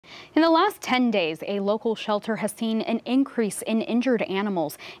In the last 10 days, a local shelter has seen an increase in injured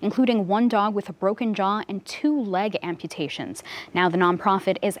animals, including one dog with a broken jaw and 2 leg amputations. Now the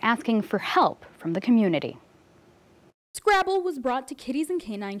nonprofit is asking for help from the community. Scrabble was brought to Kitties and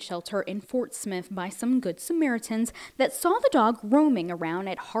Canine Shelter in Fort Smith by some Good Samaritans that saw the dog roaming around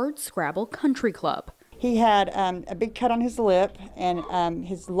at Hardscrabble Country Club. He had a big cut on his lip, and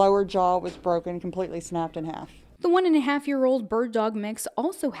his lower jaw was broken, completely snapped in half. The 1.5-year-old bird dog mix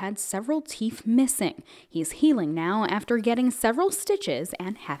also had several teeth missing. He's healing now after getting several stitches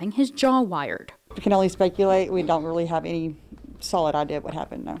and having his jaw wired. We can only speculate. We don't really have any solid idea what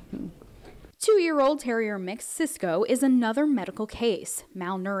happened, no. 2-year-old terrier mix Cisco is another medical case.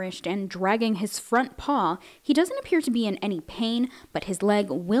 Malnourished and dragging his front paw, he doesn't appear to be in any pain, but his leg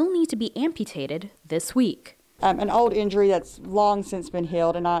will need to be amputated this week. An old injury that's long since been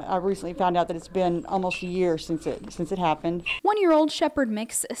healed, and I recently found out that it's been almost a year since it happened. 1-year-old shepherd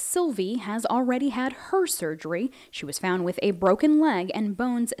mix Sylvie has already had her surgery. She was found with a broken leg and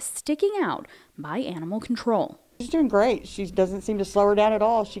bones sticking out by animal control. She's doing great. She doesn't seem to slow her down at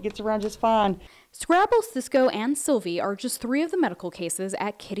all. She gets around just fine. Scrabble, Cisco, and Sylvie are just 3 of the medical cases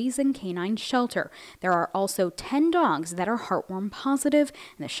at Kitties and Canine Shelter. There are also 10 dogs that are heartworm positive,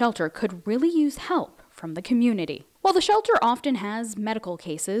 and the shelter could really use help from the community. While the shelter often has medical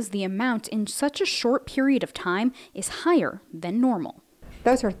cases, the amount in such a short period of time is higher than normal.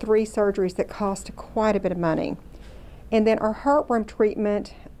 Those are 3 surgeries that cost quite a bit of money. And then our heartworm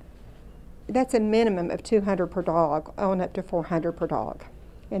treatment, that's a minimum of $200 per dog on up to $400 per dog,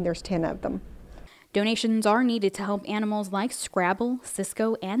 and there's 10 of them. Donations are needed to help animals like Scrabble,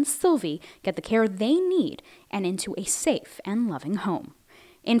 Cisco, and Sylvie get the care they need and into a safe and loving home.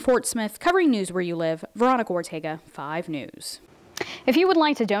 In Fort Smith, covering news where you live, Veronica Ortega, 5 News. If you would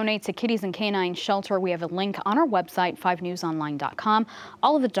like to donate to Kitties and Canine Shelter, we have a link on our website, 5newsonline.com.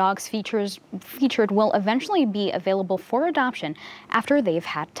 All of the dogs featured will eventually be available for adoption after they've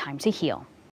had time to heal.